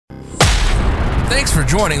Thanks for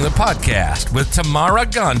joining the podcast with Tamara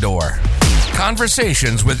Gondor.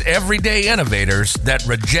 Conversations with everyday innovators that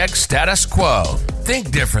reject status quo,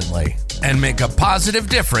 think differently, and make a positive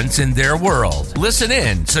difference in their world. Listen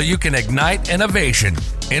in so you can ignite innovation,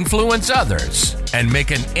 influence others, and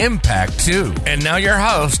make an impact too. And now your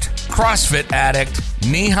host, CrossFit addict,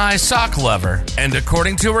 knee-high sock lover, and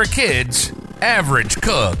according to her kids, average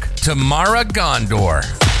cook, Tamara Gondor.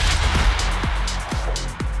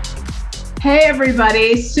 Hey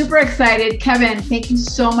everybody, super excited. Kevin, thank you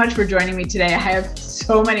so much for joining me today. I have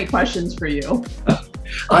so many questions for you.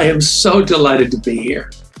 I am so delighted to be here.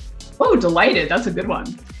 Oh, delighted. That's a good one.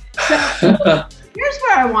 So here's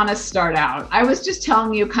where I want to start out. I was just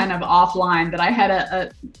telling you kind of offline that I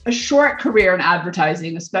had a short career in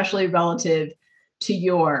advertising, especially relative to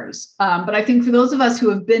yours. But I think for those of us who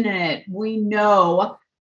have been in it, we know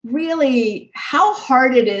really how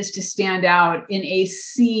hard it is to stand out in a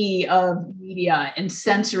sea of media and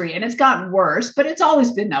sensory. And it's gotten worse, but it's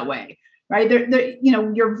always been that way, right?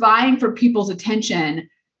 You're vying for people's attention,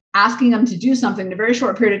 asking them to do something in a very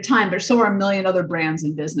short period of time, but so are a million other brands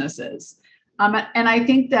and businesses. And I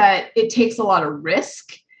think that it takes a lot of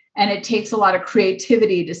risk and it takes a lot of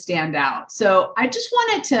creativity to stand out. So I just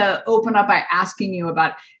wanted to open up by asking you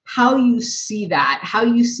about how you see that, how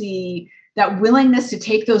you see that willingness to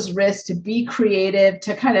take those risks, to be creative,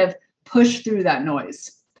 to kind of push through that noise.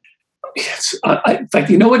 Yes. In fact,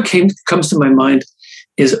 you know what comes to my mind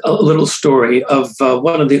is a little story of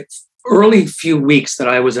one of the early few weeks that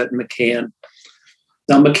I was at McCann.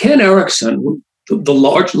 Now, McCann Erickson, the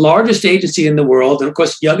largest agency in the world, and of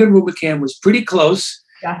course, Young and Rue McCann was pretty close.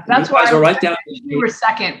 Yeah, that's why you were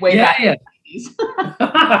second way back. Yeah.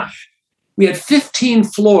 We had 15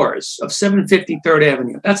 floors of 750 3rd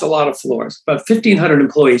Avenue. That's a lot of floors, about 1,500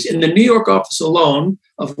 employees. In the New York office alone,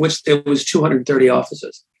 of which there was 230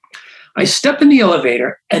 offices. I step in the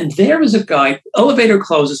elevator, and there is a guy, elevator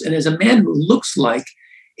closes, and there's a man who looks like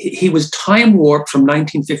he was time warped from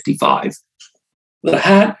 1955. The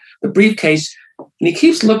hat, the briefcase, and he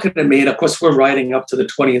keeps looking at me, and of course, we're riding up to the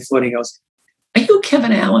 20th floor, and he goes, "Are you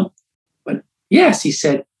Kevin Allen?" But yes, he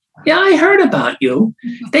said, "Yeah, I heard about you.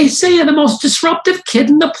 They say you're the most disruptive kid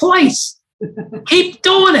in the place. Keep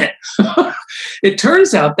doing it." It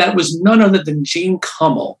turns out that was none other than Gene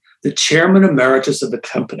Kummel, the chairman emeritus of the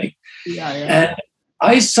company. Yeah. And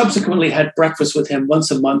I subsequently had breakfast with him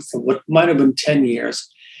once a month for what might have been 10 years.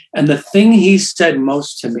 And the thing he said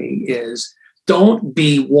most to me is, don't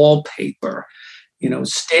be wallpaper,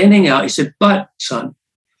 standing out. He said, "But son,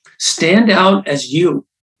 stand out as you.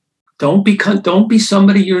 Don't be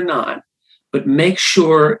somebody you're not, but make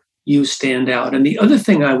sure you stand out." And the other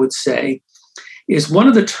thing I would say is one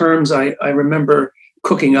of the terms I remember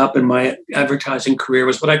cooking up in my advertising career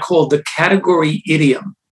was what I called the category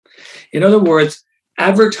idiom. In other words,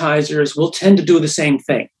 advertisers will tend to do the same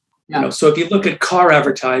thing. Yeah. So if you look at car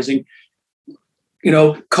advertising,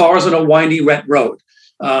 cars on a windy wet road,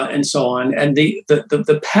 and so on. And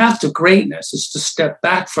the path to greatness is to step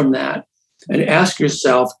back from that and ask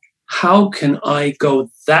yourself, how can I go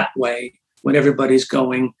that way when everybody's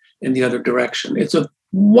going in the other direction? It's a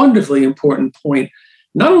wonderfully important point,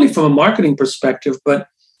 not only from a marketing perspective, but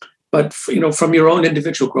from your own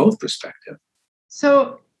individual growth perspective.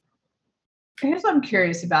 So here's what I'm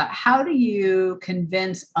curious about. How do you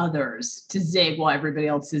convince others to zig while everybody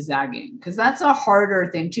else is zagging? Because that's a harder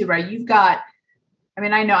thing too, right?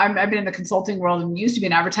 I know I've been in the consulting world and used to be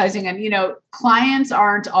in advertising, and clients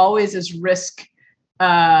aren't always as risk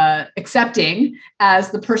accepting as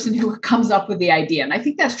the person who comes up with the idea. And I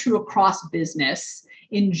think that's true across business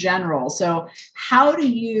in general. So how do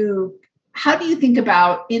you think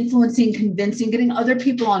about influencing, convincing, getting other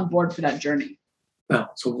people on board for that journey? Well,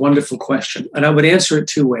 it's a wonderful question. And I would answer it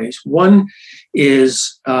two ways. One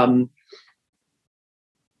is when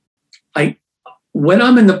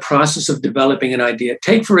I'm in the process of developing an idea,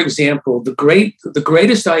 take, for example, the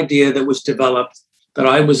greatest idea that was developed that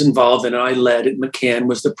I was involved in and I led at McCann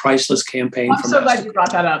was the Priceless campaign. I'm so glad you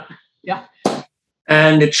brought that up. Yeah.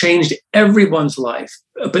 And it changed everyone's life.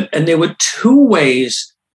 And there were two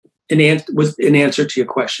ways in answer to your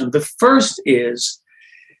question. The first is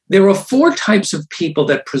there are four types of people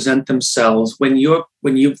that present themselves when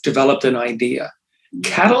you've developed an idea: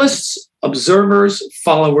 catalysts, observers,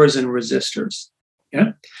 followers, and resistors.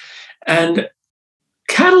 Yeah. And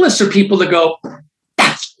catalysts are people that go,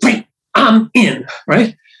 "That's great, I'm in,"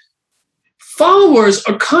 right? Followers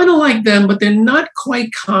are kind of like them, but they're not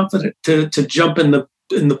quite confident to jump in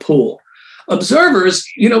the pool. Observers,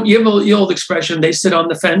 you have the old expression, they sit on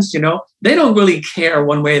the fence, they don't really care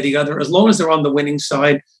one way or the other. As long as they're on the winning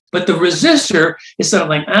side, But the resistor is sort of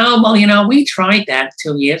like, oh, well, we tried that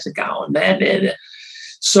 2 years ago.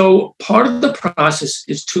 So part of the process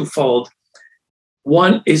is twofold.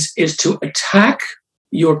 One is to attack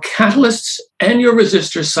your catalysts and your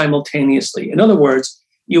resistors simultaneously. In other words,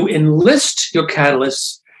 you enlist your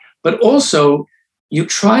catalysts, but also you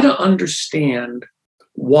try to understand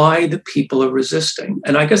why the people are resisting.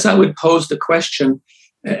 And I guess I would pose the question,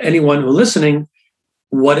 anyone who's listening,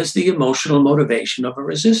 what is the emotional motivation of a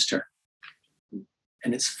resistor?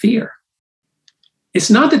 And it's fear. It's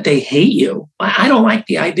not that they hate you. I don't like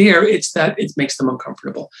the idea. It's that it makes them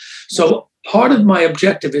uncomfortable. So part of my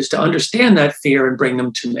objective is to understand that fear and bring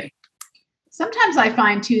them to me. Sometimes I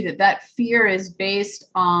find too that fear is based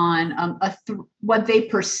on what they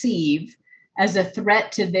perceive as a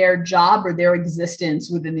threat to their job or their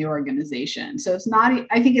existence within the organization. So it's not,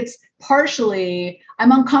 I think it's partially,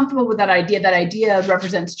 I'm uncomfortable with that idea. That idea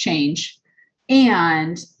represents change.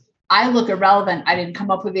 And I look irrelevant. I didn't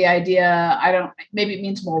come up with the idea. Maybe it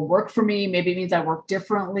means more work for me. Maybe it means I work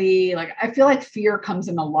differently. Like, I feel like fear comes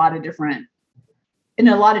in a lot of different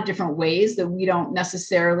ways that we don't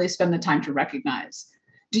necessarily spend the time to recognize.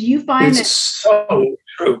 Do you find so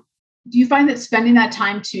true? Do you find that spending that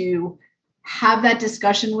time to have that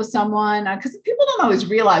discussion with someone, because people don't always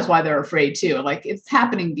realize why they're afraid too. Like, it's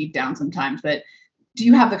happening deep down sometimes, but do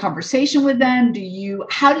you have the conversation with them?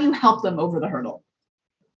 How do you help them over the hurdle?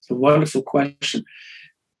 It's a wonderful question.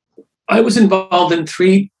 I was involved in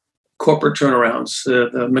 3 corporate turnarounds, the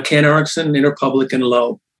McCann Erickson, Interpublic, and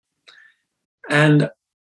Lowe. And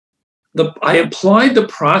I applied the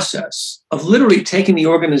process of literally taking the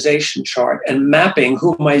organization chart and mapping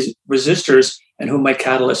who my resistors and who my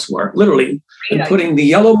catalysts were, literally, and putting the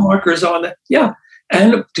yellow markers on it. Yeah.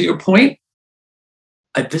 And to your point,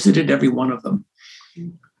 I visited every one of them.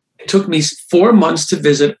 It took me 4 months to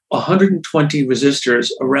visit 120 resistors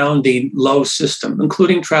around the Lowe system,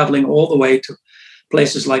 including traveling all the way to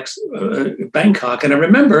places like Bangkok. And I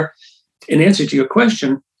remember, in answer to your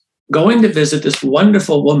question, going to visit this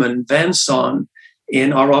wonderful woman, Van Son,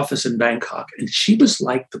 in our office in Bangkok. And she was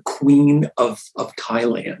like the queen of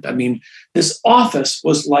Thailand. I mean, this office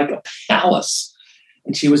was like a palace.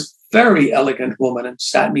 And she was a very elegant woman and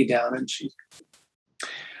sat me down. And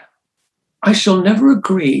I shall never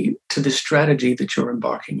agree to the strategy that you're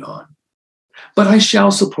embarking on, but I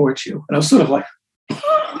shall support you. And I was sort of like,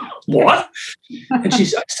 what? And I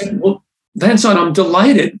said, well, Van Son, I'm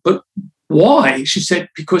delighted, but why? She said,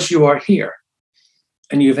 because you are here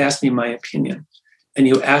and you've asked me my opinion and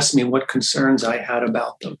you asked me what concerns I had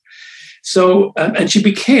about them. So, and she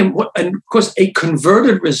became, and of course, a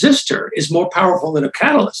converted resistor is more powerful than a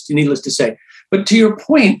catalyst, needless to say. But to your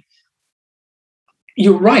point,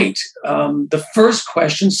 you're right. The first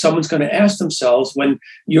question someone's going to ask themselves when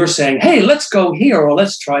you're saying, hey, let's go here or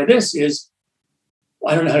let's try this is,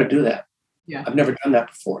 well, I don't know how to do that. Yeah. I've never done that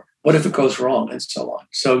before. What if it goes wrong, and so on?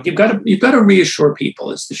 So you've got to reassure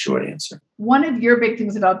people. Is the short answer. One of your big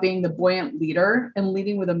things about being the buoyant leader and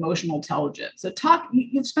leading with emotional intelligence. So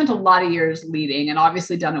you've spent a lot of years leading and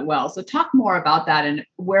obviously done it well. So talk more about that and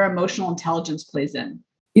where emotional intelligence plays in.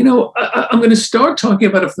 I'm going to start talking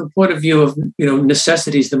about it from the point of view of,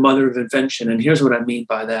 necessity is the mother of invention. And here's what I mean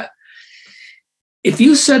by that. If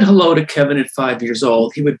you said hello to Kevin at 5 years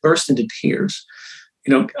old, he would burst into tears.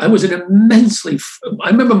 I was I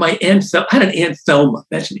remember my I had an Aunt Thelma,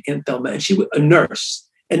 imagine Aunt Thelma, and she was a nurse.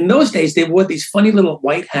 In those days, they wore these funny little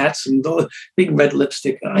white hats and the big red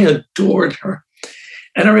lipstick. And I adored her.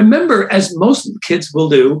 And I remember, as most kids will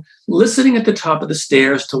do, listening at the top of the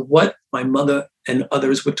stairs to what my mother and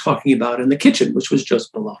others were talking about in the kitchen, which was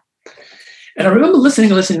just below. And I remember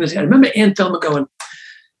listening. I remember Aunt Thelma going,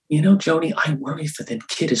 Joni, I worry for that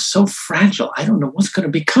kid. Is so fragile. I don't know what's going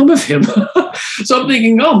to become of him. So I'm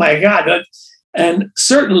thinking, oh my God. And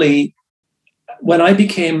certainly when I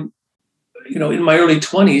became, in my early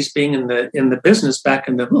 20s, being in the business back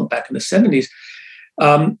in the 70s,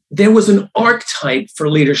 there was an archetype for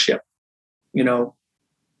leadership. It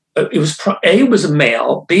was A, it was a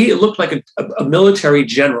male. B, it looked like a military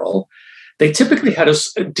general. They typically had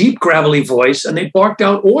a deep, gravelly voice, and they barked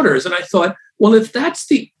out orders. And I thought, well, if that's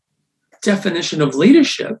the definition of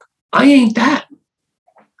leadership, I ain't that.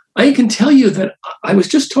 I can tell you that I was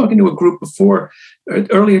just talking to a group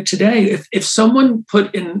earlier today. If someone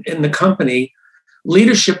put in the company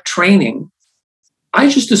leadership training, I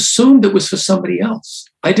just assumed it was for somebody else.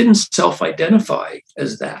 I didn't self-identify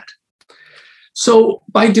as that. So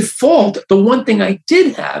by default, the one thing I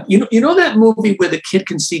did have, that movie where the kid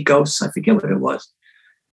can see ghosts? I forget what it was.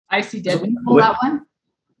 I See Dead People, that one?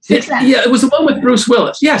 Yeah, it was the one with Bruce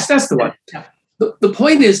Willis. Yes, that's the one. Yeah. The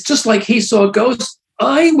point is, just like he saw ghosts,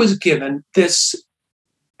 I was given this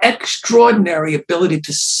extraordinary ability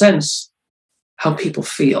to sense how people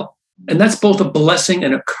feel. And that's both a blessing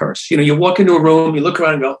and a curse. You walk into a room, you look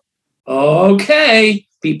around and go, okay,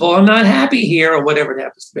 people are not happy here, or whatever it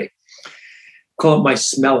happens to be. Call it my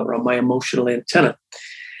smeller or my emotional antenna.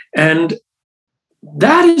 And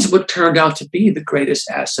that is what turned out to be the greatest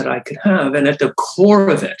asset I could have. And at the core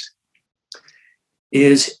of it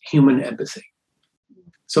is human empathy.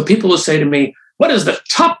 So people will say to me, what is the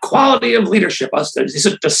top quality of leadership? Is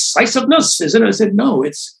it decisiveness? Is it? I said, no,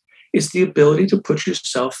 it's the ability to put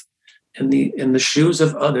yourself in the shoes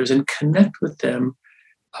of others and connect with them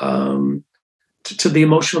to the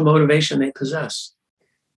emotional motivation they possess.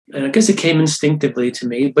 And I guess it came instinctively to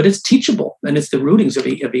me, but it's teachable, and it's the rootings of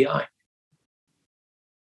EI.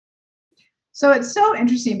 So it's so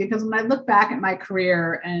interesting because when I look back at my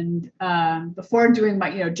career and before doing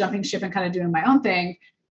my, jumping ship and kind of doing my own thing,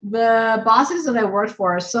 the bosses that I worked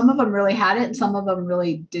for, some of them really had it and some of them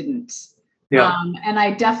really didn't. Yeah. And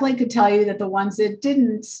I definitely could tell you that the ones that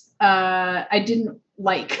didn't, I didn't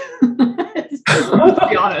like, to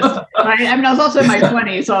be honest. I was also in my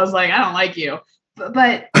 20s, so I was like, I don't like you.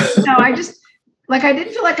 But I just, I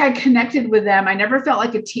didn't feel like I connected with them. I never felt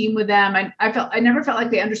like a team with them. I never felt like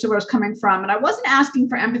they understood where I was coming from. And I wasn't asking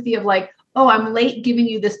for empathy of oh, I'm late giving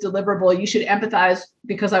you this deliverable. You should empathize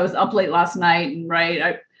because I was up late last night and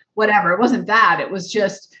whatever. It wasn't that. It was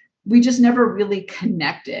just, we just never really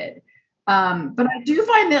connected. But I do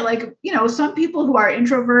find that some people who are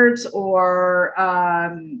introverts or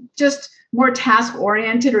just more task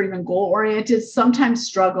oriented or even goal oriented sometimes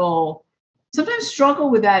struggle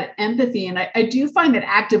with that empathy. And I do find that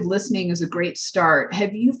active listening is a great start.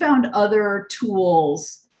 Have you found other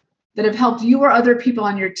tools that have helped you or other people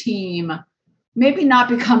on your team maybe not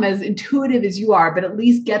become as intuitive as you are, but at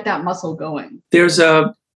least get that muscle going?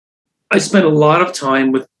 I spent a lot of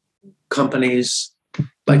time with companies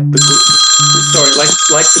like the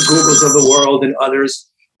Googles of the world and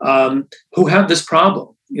others who have this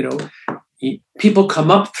problem. People come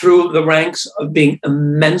up through the ranks of being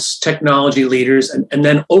immense technology leaders, and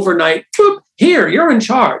then overnight, boop, here, you're in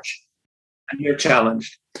charge, and you're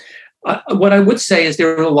challenged. What I would say is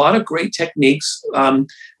there are a lot of great techniques.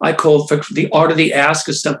 I call the art of the ask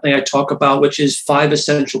is something I talk about, which is 5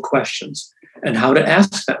 essential questions and how to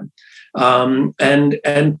ask them. And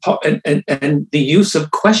the use of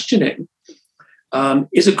questioning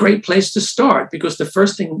is a great place to start, because the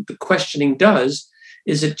first thing the questioning does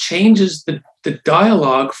is it changes the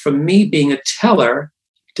dialogue from me being a teller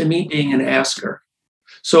to me being an asker.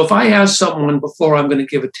 So if I ask someone before I'm going to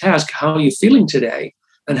give a task, how are you feeling today?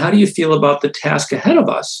 And how do you feel about the task ahead of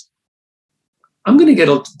us? I'm going to get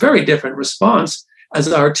a very different response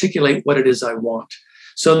as I articulate what it is I want.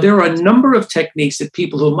 So there are a number of techniques that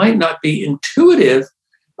people who might not be intuitive,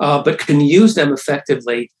 but can use them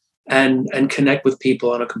effectively and connect with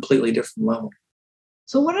people on a completely different level.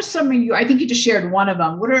 So what are some of you, I think you just shared one of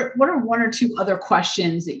them. What are 1 or 2 other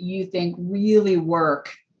questions that you think really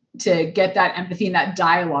work to get that empathy and that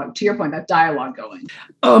dialogue, to your point, that dialogue going?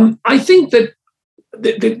 I think that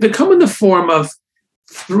they come in the form of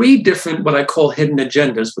 3 different, what I call hidden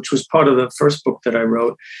agendas, which was part of the first book that I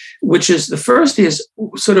wrote, which is the first is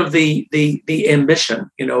sort of the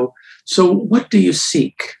ambition, So what do you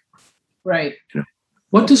seek? Right.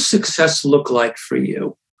 What does success look like for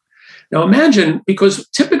you? Now imagine, because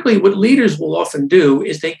typically what leaders will often do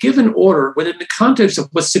is they give an order within the context of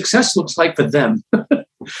what success looks like for them,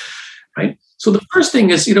 right? So the first thing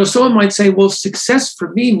is, someone might say, well, success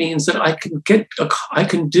for me means that I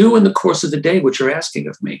can do in the course of the day what you're asking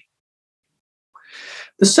of me.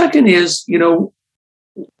 The second is,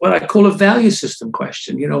 what I call a value system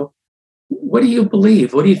question. What do you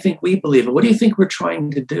believe? What do you think we believe? And what do you think we're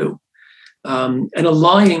trying to do? And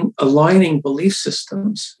aligning belief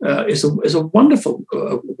systems is a wonderful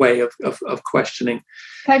way of questioning.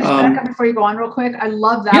 Can I just back up before you go on real quick? I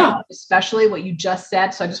love that, especially what you just said.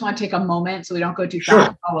 So I just want to take a moment so we don't go too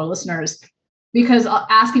fast for our listeners, because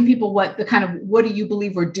asking people what do you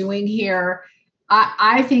believe we're doing here?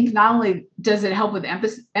 I think not only does it help with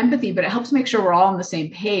empathy, but it helps make sure we're all on the same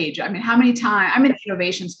page. I mean, how many times I'm in the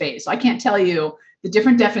innovation space, so I can't tell you the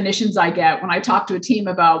different definitions I get when I talk to a team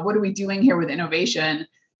about what are we doing here with innovation.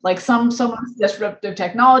 Someone's disruptive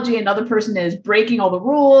technology, another person is breaking all the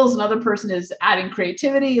rules, another person is adding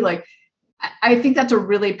creativity. I think that's a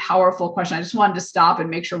really powerful question. I just wanted to stop and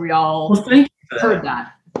make sure we all heard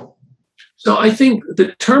that. So I think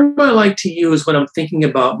the term I like to use when I'm thinking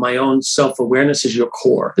about my own self-awareness is your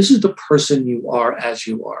core. This is the person you are as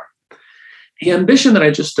you are. The ambition that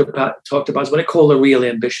I just talked about is what I call a real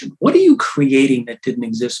ambition. What are you creating that didn't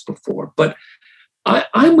exist before? But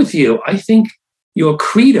I'm with you. I think your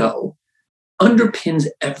credo underpins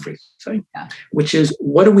everything, which is,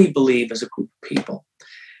 what do we believe as a group of people?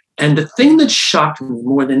 And the thing that shocked me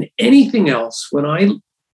more than anything else when I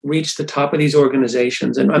reached the top of these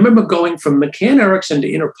organizations, and I remember going from McCann Erickson to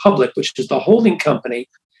Interpublic, which is the holding company,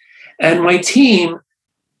 and my team,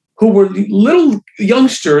 who were little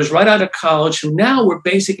youngsters right out of college, who now were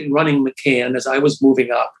basically running McCann as I was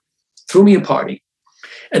moving up, threw me a party.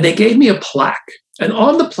 And they gave me a plaque. And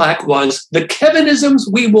on the plaque was the Kevinisms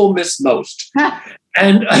we will miss most.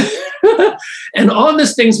 And and on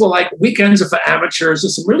this things were like, weekends are for amateurs,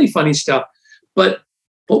 and some really funny stuff. But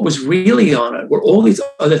what was really on it were all these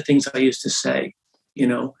other things I used to say,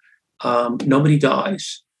 nobody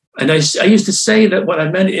dies. And I used to say that what I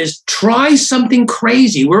meant is, try something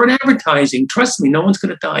crazy. We're in advertising. Trust me, no one's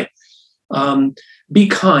going to die. Be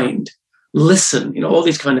kind, listen, all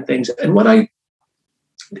these kind of things. And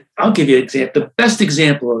I'll give you an example. The best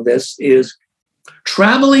example of this is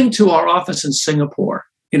traveling to our office in Singapore,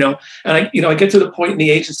 and I get to the point in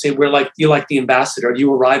the agency where you're like the ambassador.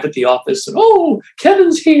 You arrive at the office and, oh,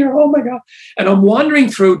 Kevin's here. Oh my God. And I'm wandering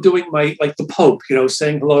through doing my, like the Pope,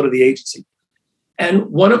 saying hello to the agency. And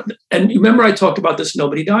you remember I talked about this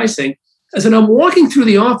nobody dies thing. As I'm walking through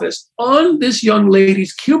the office, on this young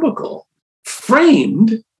lady's cubicle,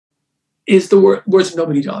 framed is the words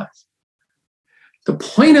nobody dies. The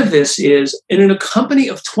point of this is, in a company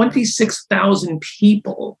of 26,000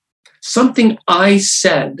 people, something I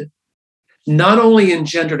said not only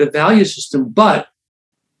engendered a value system, but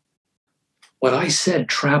what I said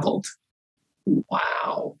traveled.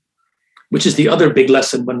 Wow. Which is the other big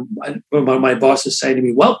lesson when my boss is saying to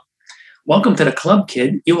me, well, welcome to the club,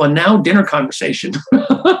 kid. You are now dinner conversation,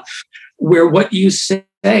 where what you say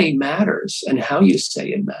matters and how you say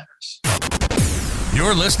it matters.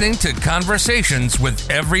 You're listening to Conversations with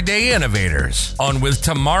Everyday Innovators on With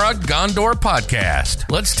Tamara Gondor podcast.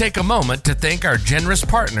 Let's take a moment to thank our generous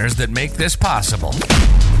partners that make this possible.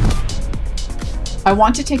 I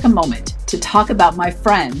want to take a moment to talk about my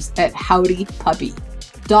friends at Howdy Puppy.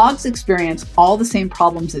 Dogs experience all the same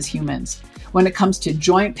problems as humans when it comes to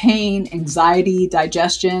joint pain, anxiety,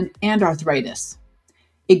 digestion, and arthritis.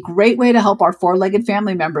 A great way to help our four-legged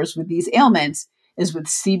family members with these ailments is with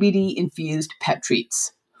CBD-infused pet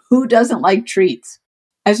treats. Who doesn't like treats?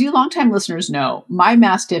 As you longtime listeners know, my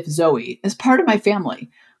Mastiff Zoe is part of my family,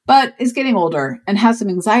 but is getting older and has some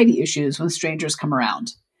anxiety issues when strangers come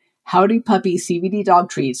around. Howdy Puppy CBD dog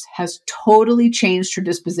treats has totally changed her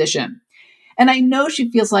disposition. And I know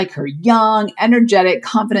she feels like her young, energetic,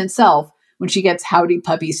 confident self when she gets Howdy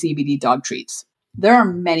Puppy CBD dog treats. There are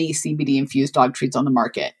many CBD-infused dog treats on the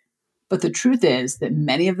market, but the truth is that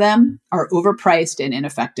many of them are overpriced and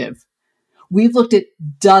ineffective. We've looked at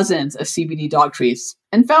dozens of CBD dog treats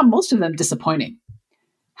and found most of them disappointing.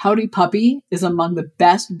 Howdy Puppy is among the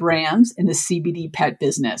best brands in the CBD pet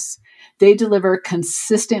business. They deliver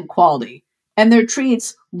consistent quality, and their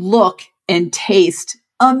treats look and taste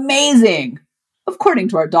amazing, according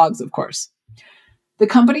to our dogs, of course. The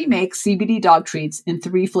company makes CBD dog treats in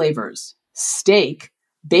 3 flavors: steak,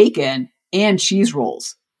 bacon, and cheese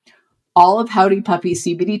rolls. All of Howdy Puppy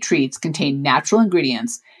CBD treats contain natural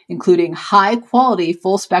ingredients, including high-quality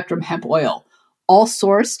full-spectrum hemp oil, all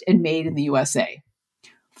sourced and made in the USA.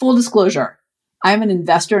 Full disclosure, I'm an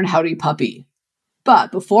investor in Howdy Puppy.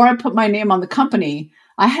 But before I put my name on the company,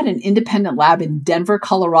 I had an independent lab in Denver,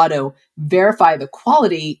 Colorado, verify the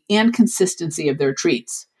quality and consistency of their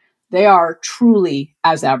treats. They are truly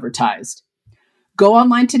as advertised. Go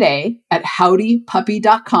online today at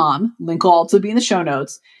howdypuppy.com, link will also be in the show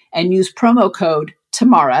notes, and use promo code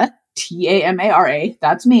TAMARA, Tamara,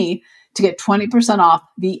 that's me, to get 20% off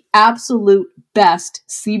the absolute best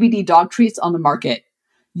CBD dog treats on the market.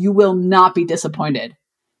 You will not be disappointed.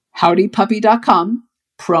 Howdypuppy.com,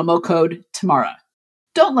 promo code TAMARA.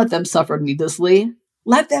 Don't let them suffer needlessly.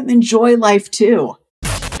 Let them enjoy life too.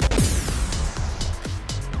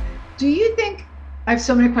 Do you think, I have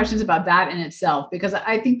so many questions about that in itself, because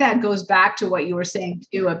I think that goes back to what you were saying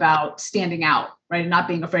too about standing out, right? And not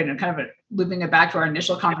being afraid, and kind of looping it back to our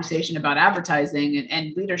initial conversation about advertising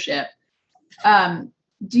and leadership.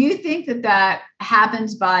 Do you think that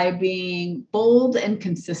happens by being bold and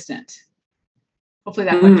consistent? Hopefully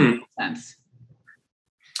that makes sense.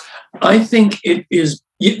 I think it is,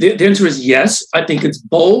 the answer is yes. I think it's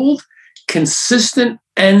bold, consistent,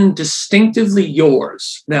 and distinctively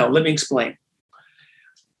yours. Now, let me explain.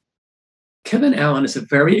 Kevin Allen is a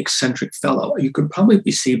very eccentric fellow. You could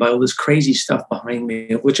probably see by all this crazy stuff behind me,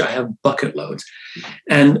 of which I have bucket loads.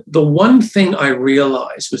 And the one thing I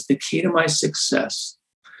realized was the key to my success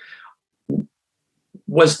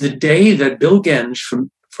was the day that Bill Genge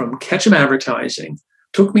from Ketchum Advertising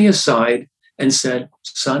took me aside and said,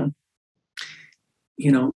 son,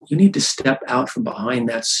 you need to step out from behind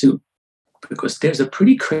that suit because there's a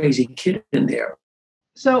pretty crazy kid in there.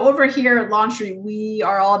 So over here at Launchtree, we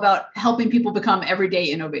are all about helping people become everyday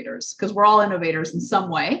innovators because we're all innovators in some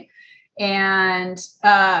way. And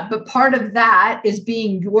but part of that is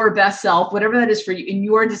being your best self, whatever that is for you, in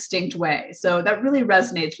your distinct way. So that really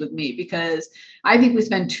resonates with me because I think we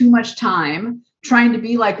spend too much time trying to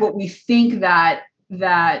be like what we think that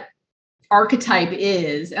archetype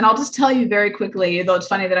is. And I'll just tell you very quickly, though it's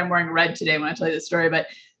funny that I'm wearing red today when I tell you this story, but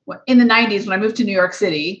in the 90s, when I moved to New York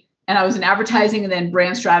City and I was in advertising and then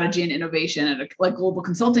brand strategy and innovation at a global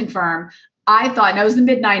consulting firm, I thought, and I was in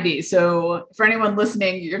the mid 90s. So for anyone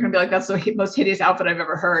listening, you're going to be like, that's the most hideous outfit I've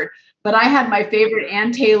ever heard. But I had my favorite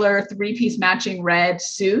Ann Taylor 3-piece matching red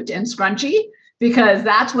suit and scrunchie, because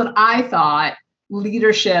that's what I thought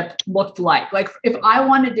leadership looked like. Like if I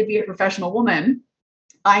wanted to be a professional woman,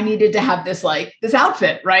 I needed to have this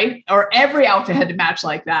outfit, right? Or every outfit had to match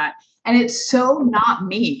like that. And it's so not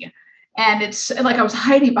me. And it's like I was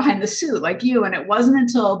hiding behind the suit like you. And it wasn't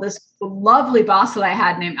until this lovely boss that I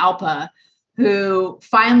had named Alpa, who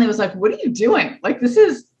finally was like, what are you doing? Like,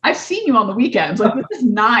 I've seen you on the weekends. Like, this is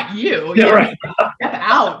not you. Yeah, right. Step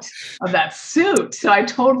out of that suit. So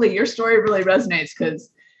your story really resonates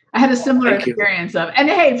because I had a similar experience and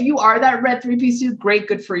hey, if you are that red 3-piece suit, great,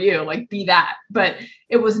 good for you. Like, be that. But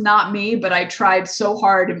it was not me, but I tried so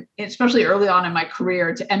hard, especially early on in my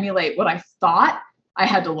career, to emulate what I thought I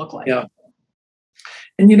had to look like. Yeah.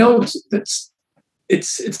 And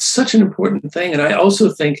it's such an important thing. And I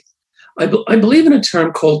also think, I believe in a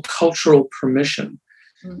term called cultural permission,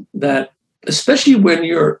 that especially when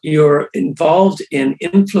you're involved in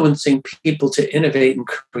influencing people to innovate and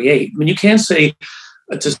create. I mean, you can't say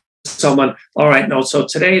to someone, all right, no, so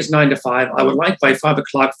today is 9 to 5. I would like by 5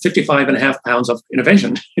 o'clock, 55.5 pounds of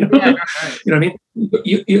innovation. You know what I mean?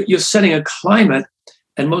 You're setting a climate,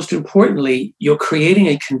 and most importantly, you're creating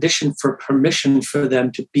a condition for permission for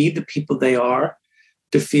them to be the people they are,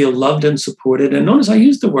 to feel loved and supported. And notice I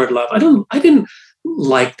used the word love. I didn't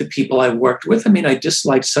like the people I worked with. I mean, I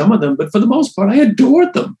disliked some of them, but for the most part, I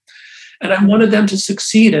adored them. And I wanted them to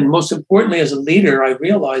succeed. And most importantly, as a leader, I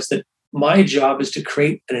realized that my job is to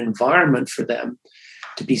create an environment for them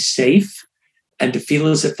to be safe and to feel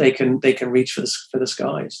as if they can reach for the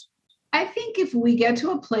skies. I think if we get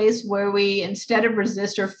to a place where we, instead of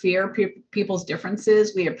resist or fear people's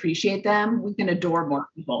differences, we appreciate them, we can adore more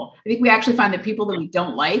people. I think we actually find that people that we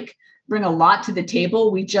don't like bring a lot to the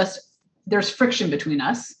table. There's friction between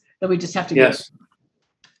us that we just have to get.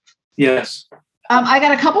 Yes. I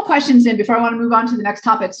got a couple questions in before I want to move on to the next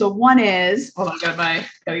topic. So one is, hold on, gotta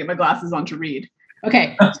get my glasses on to read.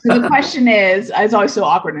 Okay, so the question is, it's always so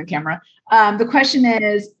awkward on camera. The question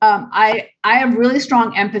is, I have really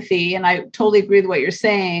strong empathy, and I totally agree with what you're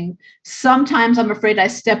saying. Sometimes I'm afraid I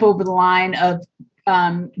step over the line of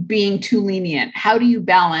being too lenient. How do you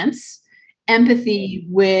balance empathy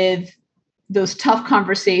with those tough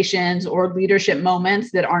conversations or leadership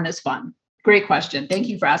moments that aren't as fun? Great question. Thank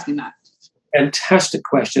you for asking that. Fantastic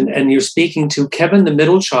question. And you're speaking to Kevin, the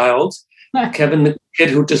middle child, Kevin, the kid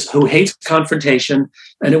who hates confrontation.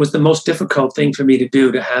 And it was the most difficult thing for me to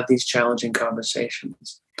do, to have these challenging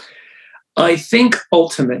conversations. I think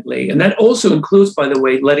ultimately, and that also includes, by the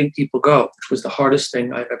way, letting people go, which was the hardest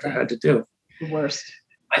thing I've ever had to do. The worst.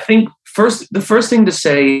 I think the first thing to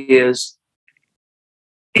say is,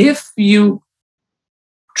 if you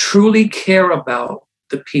truly care about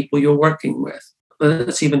the people you're working with,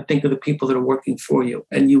 let's even think of the people that are working for you,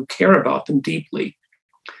 and you care about them deeply,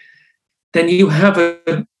 then you have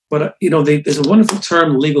there's a wonderful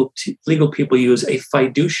term legal people use, a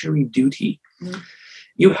fiduciary duty. Mm-hmm.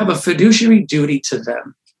 You have a fiduciary duty to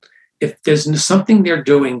them. If there's something they're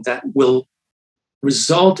doing that will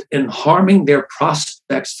result in harming their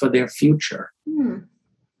prospects for their future,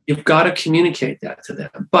 you've got to communicate that to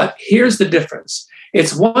them. But here's the difference.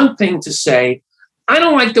 It's one thing to say, I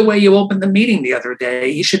don't like the way you opened the meeting the other day.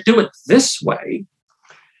 You should do it this way,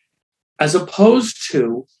 as opposed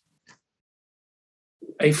to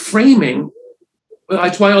a framing.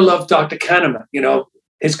 That's why I love Dr. Kahneman,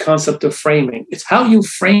 his concept of framing. It's how you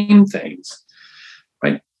frame things,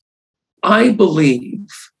 right? I believe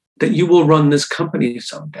that you will run this company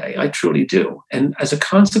someday. I truly do. And as a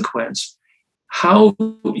consequence, how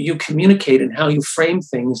you communicate and how you frame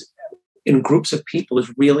things in groups of people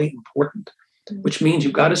is really important, which means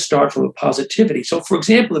you've got to start from a positivity. So, for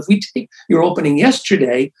example, if we take your opening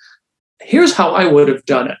yesterday, here's how I would have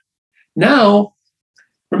done it. Now,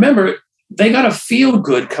 remember, they got to feel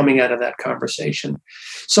good coming out of that conversation.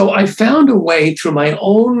 So I found a way through my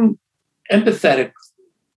own empathetic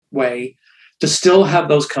way to still have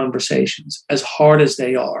those conversations as hard as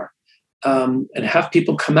they are, and have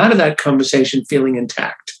people come out of that conversation feeling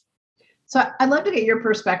intact. So I'd love to get your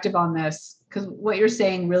perspective on this, because what you're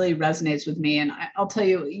saying really resonates with me. And I'll tell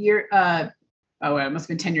you, it must have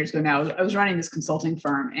been 10 years ago now. I was running this consulting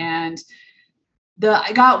firm, and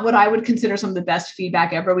I got what I would consider some of the best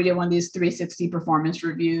feedback ever. We did one of these 360 performance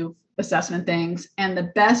review assessment things. And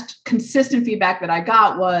the best consistent feedback that I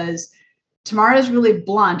got was, Tamara's really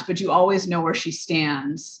blunt, but you always know where she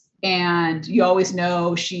stands. And you always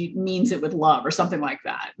know she means it with love or something like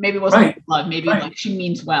that. Maybe it wasn't with love, maybe like she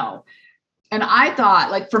means well. And I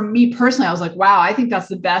thought, like, for me personally, I was like, wow, I think that's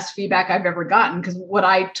the best feedback I've ever gotten. Because what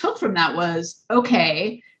I took from that was,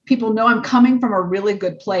 okay, people know I'm coming from a really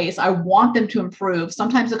good place. I want them to improve.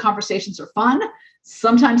 Sometimes the conversations are fun.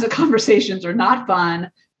 Sometimes the conversations are not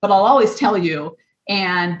fun, but I'll always tell you.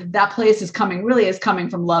 And that place is coming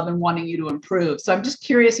from love and wanting you to improve. So I'm just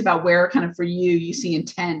curious about where kind of for you see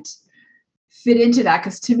intent fit into that.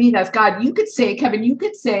 Because to me, that's God. You could say, Kevin, you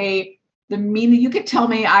could say, you could tell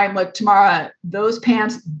me, I'm like, Tamara, those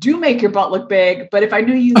pants do make your butt look big. But if I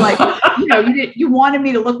knew you like, you wanted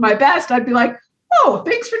me to look my best, I'd be like, oh,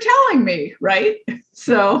 thanks for telling me. Right.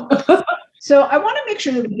 So I want to make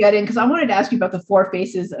sure that we get in, because I wanted to ask you about the 4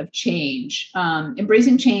 phases of change,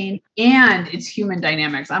 embracing change and its human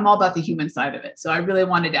dynamics. I'm all about the human side of it. So I really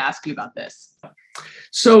wanted to ask you about this.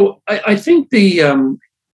 So I think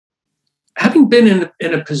having been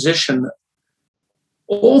in a position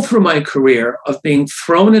all through my career of being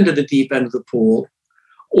thrown into the deep end of the pool,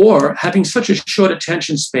 or having such a short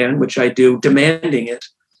attention span, which I do, demanding it,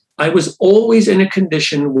 I was always in a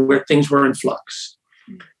condition where things were in flux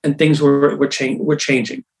and things were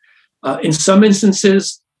changing. In some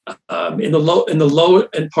instances, in the low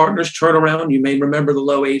and partners turnaround, you may remember the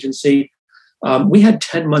Low agency, we had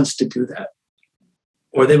 10 months to do that,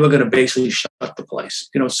 or they were going to basically shut the place.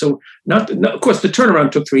 So of course the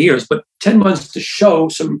turnaround took 3 years, but 10 months to show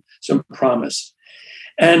some promise.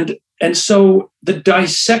 And so the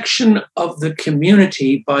dissection of the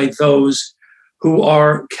community by those who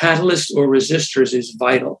are catalysts or resistors is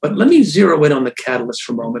vital. But let me zero in on the catalyst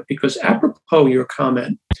for a moment, because apropos your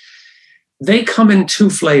comment, they come in 2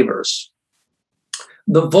 flavors.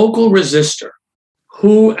 The vocal resistor,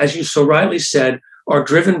 who, as you so rightly said, are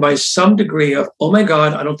driven by some degree of, oh my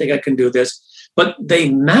God, I don't think I can do this. But they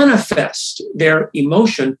manifest their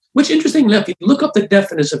emotion, which, interestingly enough, if you look up the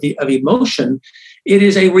definition of emotion, it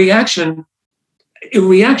is a reaction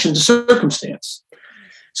to circumstance.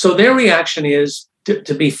 So their reaction is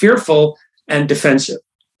to be fearful and defensive.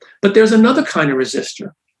 But there's another kind of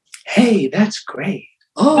resistor. Hey, that's great.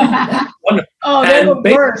 Oh, that's wonderful. Oh, and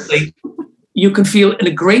basically, you can feel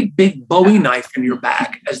a great big Bowie knife in your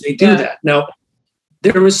back as they do that. Now,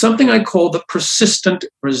 there is something I call the persistent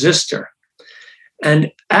resistor.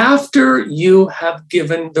 And after you have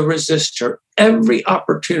given the resistor every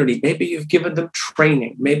opportunity, maybe you've given them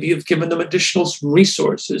training, maybe you've given them additional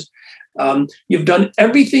resources, you've done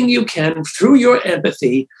everything you can through your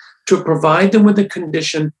empathy to provide them with a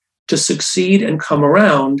condition to succeed and come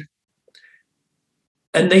around,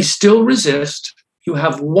 and they still resist, you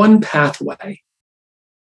have one pathway.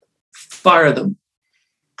 Fire them.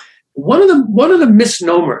 One of the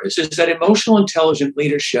misnomers is that emotional intelligent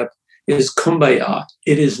leadership is kumbaya.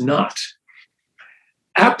 It is not.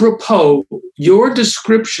 Apropos, your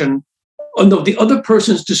description, the other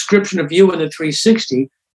person's description of you in the 360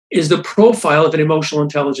 is the profile of an emotional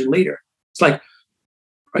intelligent leader. It's like,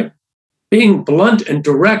 right? Being blunt and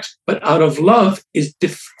direct, but out of love, is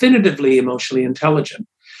definitively emotionally intelligent.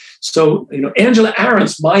 So, Angela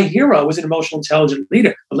Ahrendts, my hero, was an emotional intelligent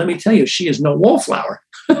leader. But let me tell you, she is no wallflower.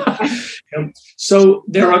 So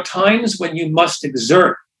there are times when you must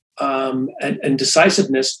exert and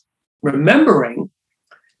decisiveness, remembering.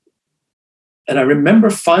 And I remember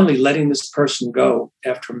finally letting this person go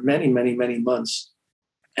after many, many, many months.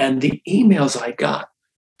 And the emails I got,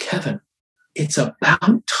 Kevin, it's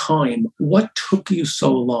about time. What took you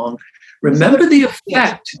so long? Remember the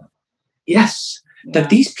effect,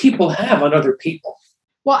 that these people have on other people.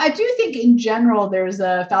 Well, I do think in general, there's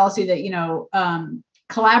a fallacy that,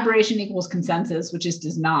 collaboration equals consensus, which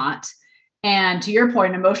does not. And to your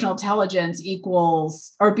point, emotional intelligence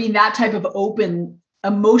equals, or being that type of open,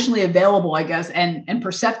 emotionally available, I guess, and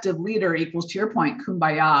perceptive leader equals, to your point,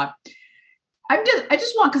 kumbaya. I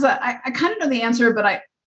just want, because I kind of know the answer, but I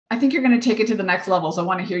think you're going to take it to the next level. So I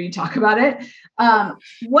want to hear you talk about it.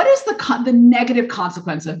 What is the negative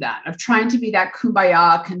consequence of that, of trying to be that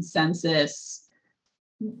kumbaya consensus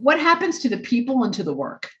what happens to the people and to the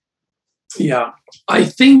work? Yeah, I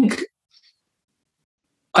think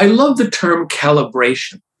I love the term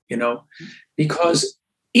calibration, because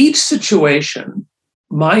each situation,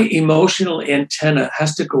 my emotional antenna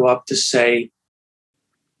has to go up to say,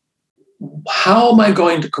 how am I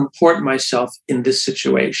going to comport myself in this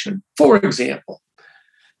situation? For example,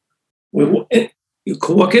 you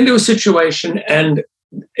could walk into a situation and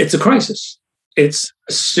it's a crisis. It's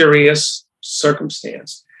a serious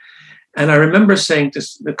circumstance. And I remember saying to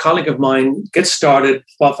a colleague of mine, get started,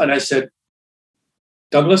 and I said,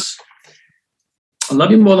 Douglas, I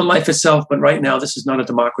love you more than life itself, but right now this is not a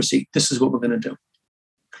democracy. This is what we're going to do.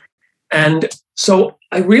 And so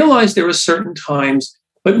I realized there are certain times,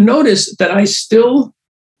 but notice that I still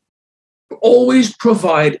always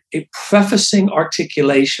provide a prefacing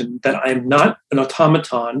articulation that I'm not an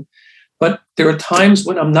automaton, but there are times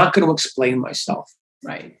when I'm not going to explain myself.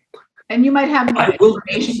 Right. And you might have more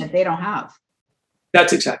information that they don't have.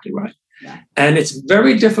 That's exactly right. Yeah. And it's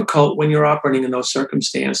very difficult when you're operating in those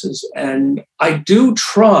circumstances. And I do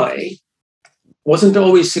try, wasn't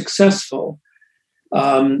always successful,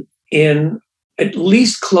 in at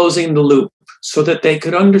least closing the loop so that they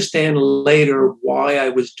could understand later why I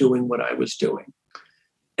was doing what I was doing.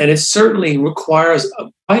 And it certainly requires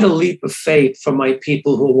quite a leap of faith from my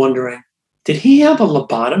people who are wondering, did he have a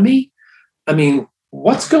lobotomy? I mean,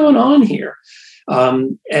 what's going on here?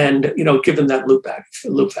 And give them that loop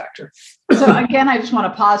factor. So again, I just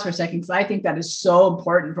want to pause for a second because I think that is so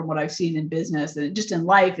important from what I've seen in business and just in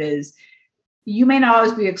life is you may not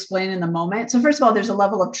always be explained in the moment. So first of all, there's a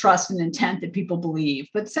level of trust and intent that people believe.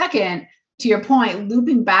 But second, to your point,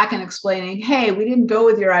 looping back and explaining, hey, we didn't go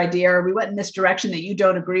with your idea or we went in this direction that you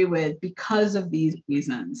don't agree with because of these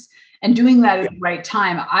reasons. And doing that at the right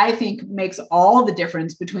time, I think makes all the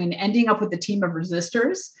difference between ending up with a team of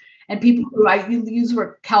resistors and people who I use the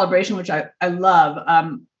word calibration, which I love.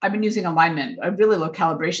 I've been using alignment. I really love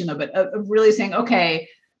calibration though, but really saying, okay,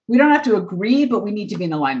 we don't have to agree, but we need to be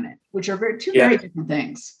in alignment, which are very different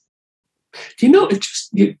things. Do you know,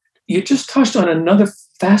 you just touched on another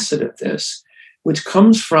facet of this, which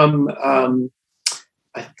comes from,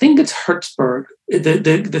 I think it's Hertzberg,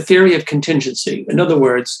 the theory of contingency. In other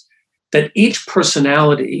words, that each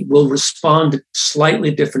personality will respond to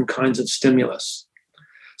slightly different kinds of stimulus.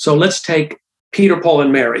 So let's take Peter, Paul,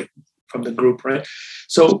 and Mary from the group, right?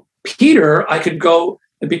 So Peter, I could go,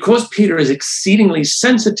 and because Peter is exceedingly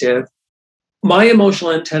sensitive, my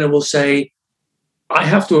emotional antenna will say, I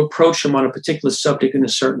have to approach him on a particular subject in a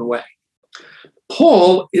certain way.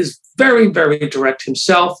 Paul is very, very direct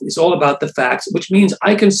himself. He's all about the facts, which means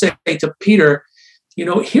I can say to Peter,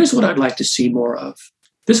 here's what I'd like to see more of.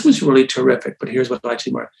 This was really terrific, but here's what I'd like to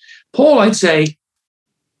see more of. Paul, I'd say,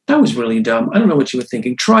 that was really dumb. I don't know what you were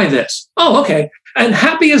thinking. Try this. Oh, okay. And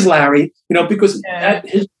happy as Larry, because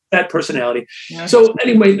that personality. Yeah. So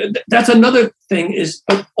anyway, that's another thing is,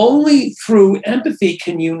 but only through empathy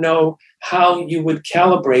can you know how you would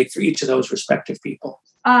calibrate for each of those respective people.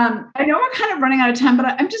 I know we're kind of running out of time,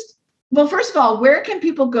 but first of all, where can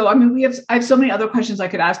people go? I mean, I have so many other questions I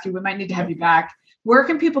could ask you. We might need to have you back. Where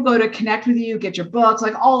can people go to connect with you, get your books,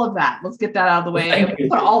 like all of that? Let's get that out of the way. And we'll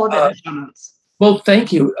put all of it in the show notes. Well,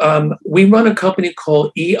 thank you. We run a company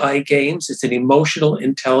called EI Games. It's an emotional,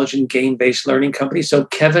 intelligent, game-based learning company. So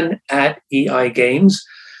Kevin at EI Games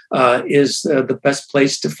is the best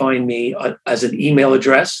place to find me as an email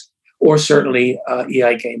address, or certainly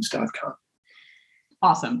eigames.com.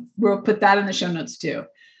 Awesome. We'll put that in the show notes too.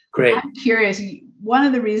 Great. I'm curious. One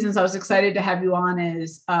of the reasons I was excited to have you on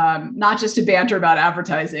is not just to banter about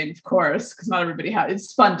advertising, of course, because not everybody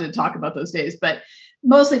it's fun to talk about those days, but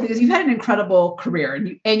mostly because you've had an incredible career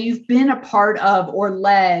and you've been a part of or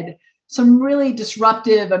led some really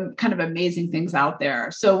disruptive and kind of amazing things out there.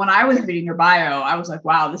 So when I was reading your bio, I was like,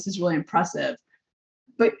 wow, this is really impressive.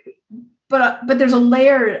 But there's a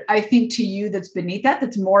layer, I think, to you that's beneath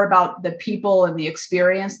that's more about the people and the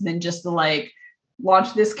experience than just the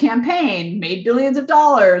launch this campaign, made billions of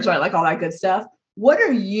dollars, right? Like all that good stuff. What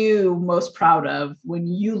are you most proud of when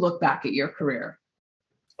you look back at your career?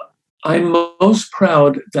 I'm most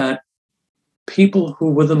proud that people who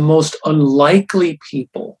were the most unlikely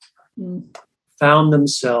people found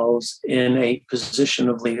themselves in a position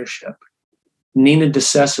of leadership. Nina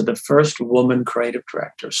DeSessa, the first woman creative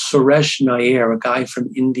director. Suresh Nair, a guy from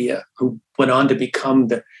India who went on to become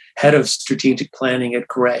the head of strategic planning at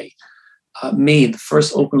Gray. Me, the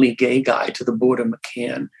first openly gay guy to the board of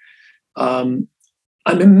McCann. I'm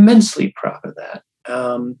immensely proud of that.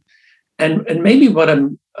 And maybe what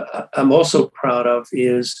I'm also proud of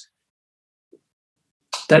is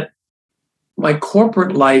that my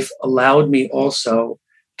corporate life allowed me also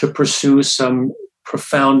to pursue some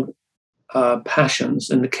profound passions.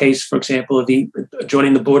 In the case, for example, of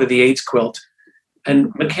joining the board of the AIDS Quilt.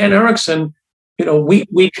 And McCann Erickson,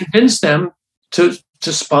 we convinced them to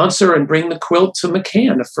sponsor and bring the quilt to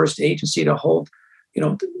McCann, the first agency to hold,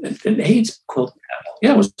 an AIDS quilt.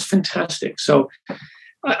 Yeah, it was fantastic. So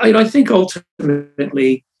I think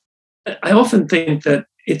ultimately, I often think that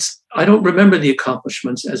I don't remember the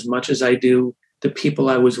accomplishments as much as I do the people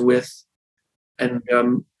I was with and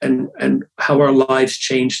how our lives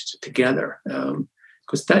changed together.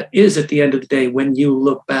 Because that is, at the end of the day, when you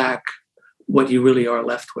look back, what you really are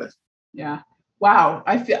left with. Yeah. Wow.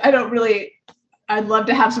 I'd love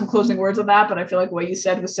to have some closing words on that, but I feel like what you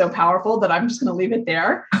said was so powerful that I'm just going to leave it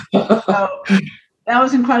there. So that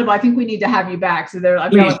was incredible. I think we need to have you back. So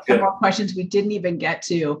I've got like 10 more questions we didn't even get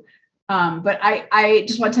to. But I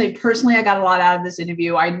just want to tell you personally, I got a lot out of this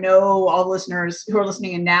interview. I know all the listeners who are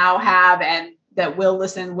listening and now have, and that will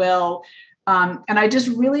listen will. And I just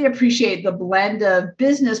really appreciate the blend of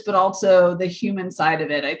business, but also the human side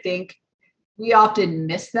of it. I think we often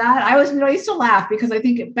miss that. I used to laugh because I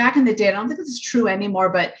think back in the day, I don't think this is true anymore,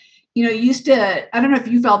 but I don't know if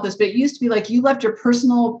you felt this, but it used to be like you left your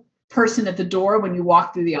personal person at the door when you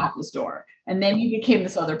walked through the office door. And then you became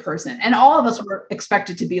this other person. And all of us were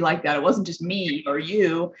expected to be like that. It wasn't just me or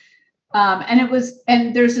you.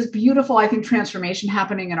 And there's this beautiful, I think, transformation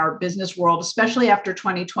happening in our business world, especially after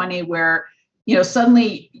 2020, where,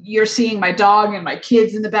 suddenly you're seeing my dog and my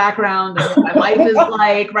kids in the background and what my life is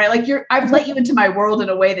like, right? Like I've let you into my world in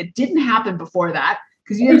a way that didn't happen before that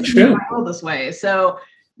because you didn't see my world this way. So,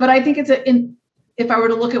 but I think if I were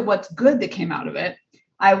to look at what's good that came out of it,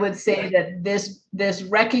 I would say that this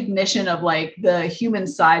recognition of like the human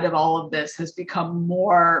side of all of this has become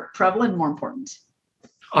more prevalent, more important.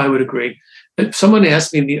 I would agree. Someone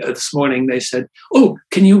asked me this morning, they said, "Oh,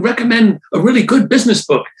 can you recommend a really good business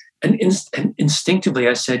book?" And instinctively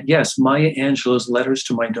I said, yes, Maya Angelou's Letters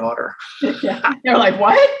to My Daughter. Yeah. They're like,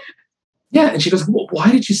 what? Yeah. And she goes, well,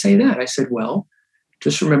 why did you say that? I said, well,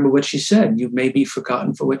 just remember what she said. You may be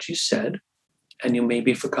forgotten for what you said, and you may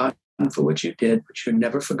be forgotten for what you did, but you're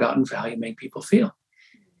never forgotten for how you make people feel.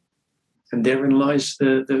 And therein lies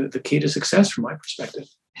the key to success from my perspective.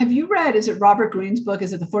 Have you read, is it Robert Greene's book?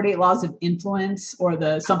 Is it the 48 Laws of Influence or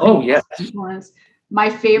the something? Oh, yes. Influence? My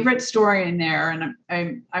favorite story in there,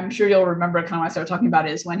 and I'm sure you'll remember kind of when I started talking about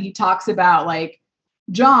it, is when he talks about like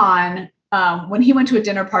John, when he went to a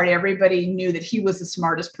dinner party, everybody knew that he was the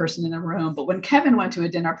smartest person in the room. But when Kevin went to a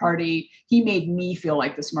dinner party, he made me feel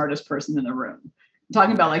like the smartest person in the room. I'm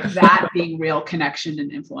talking about like that being real connection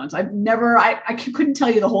and influence. I couldn't tell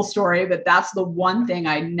you the whole story, but that's the one thing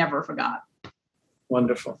I never forgot.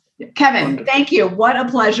 Wonderful. Kevin, Wonderful. Thank you. What a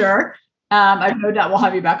pleasure. I have no doubt we'll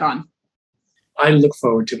have you back on. I look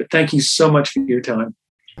forward to it. Thank you so much for your time.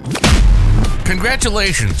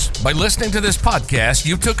 Congratulations. By listening to this podcast,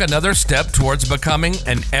 you took another step towards becoming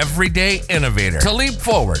an everyday innovator. To leap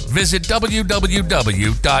forward, visit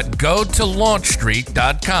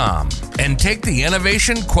www.gotolaunchstreet.com and take the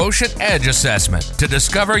Innovation Quotient Edge assessment to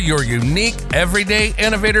discover your unique everyday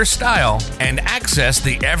innovator style and access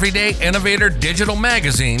the Everyday Innovator digital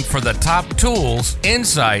magazine for the top tools,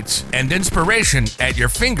 insights, and inspiration at your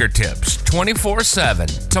fingertips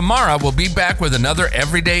 24/7. Tamara will be back with another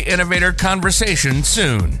Everyday Innovator conversation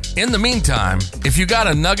soon. In the meantime, if you got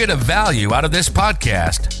a nugget of value out of this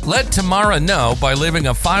podcast, let Tamara know by leaving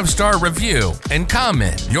a 5-star review and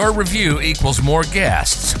comment. Your review equals more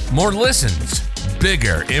guests, more listens,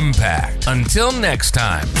 bigger impact. Until next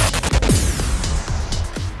time.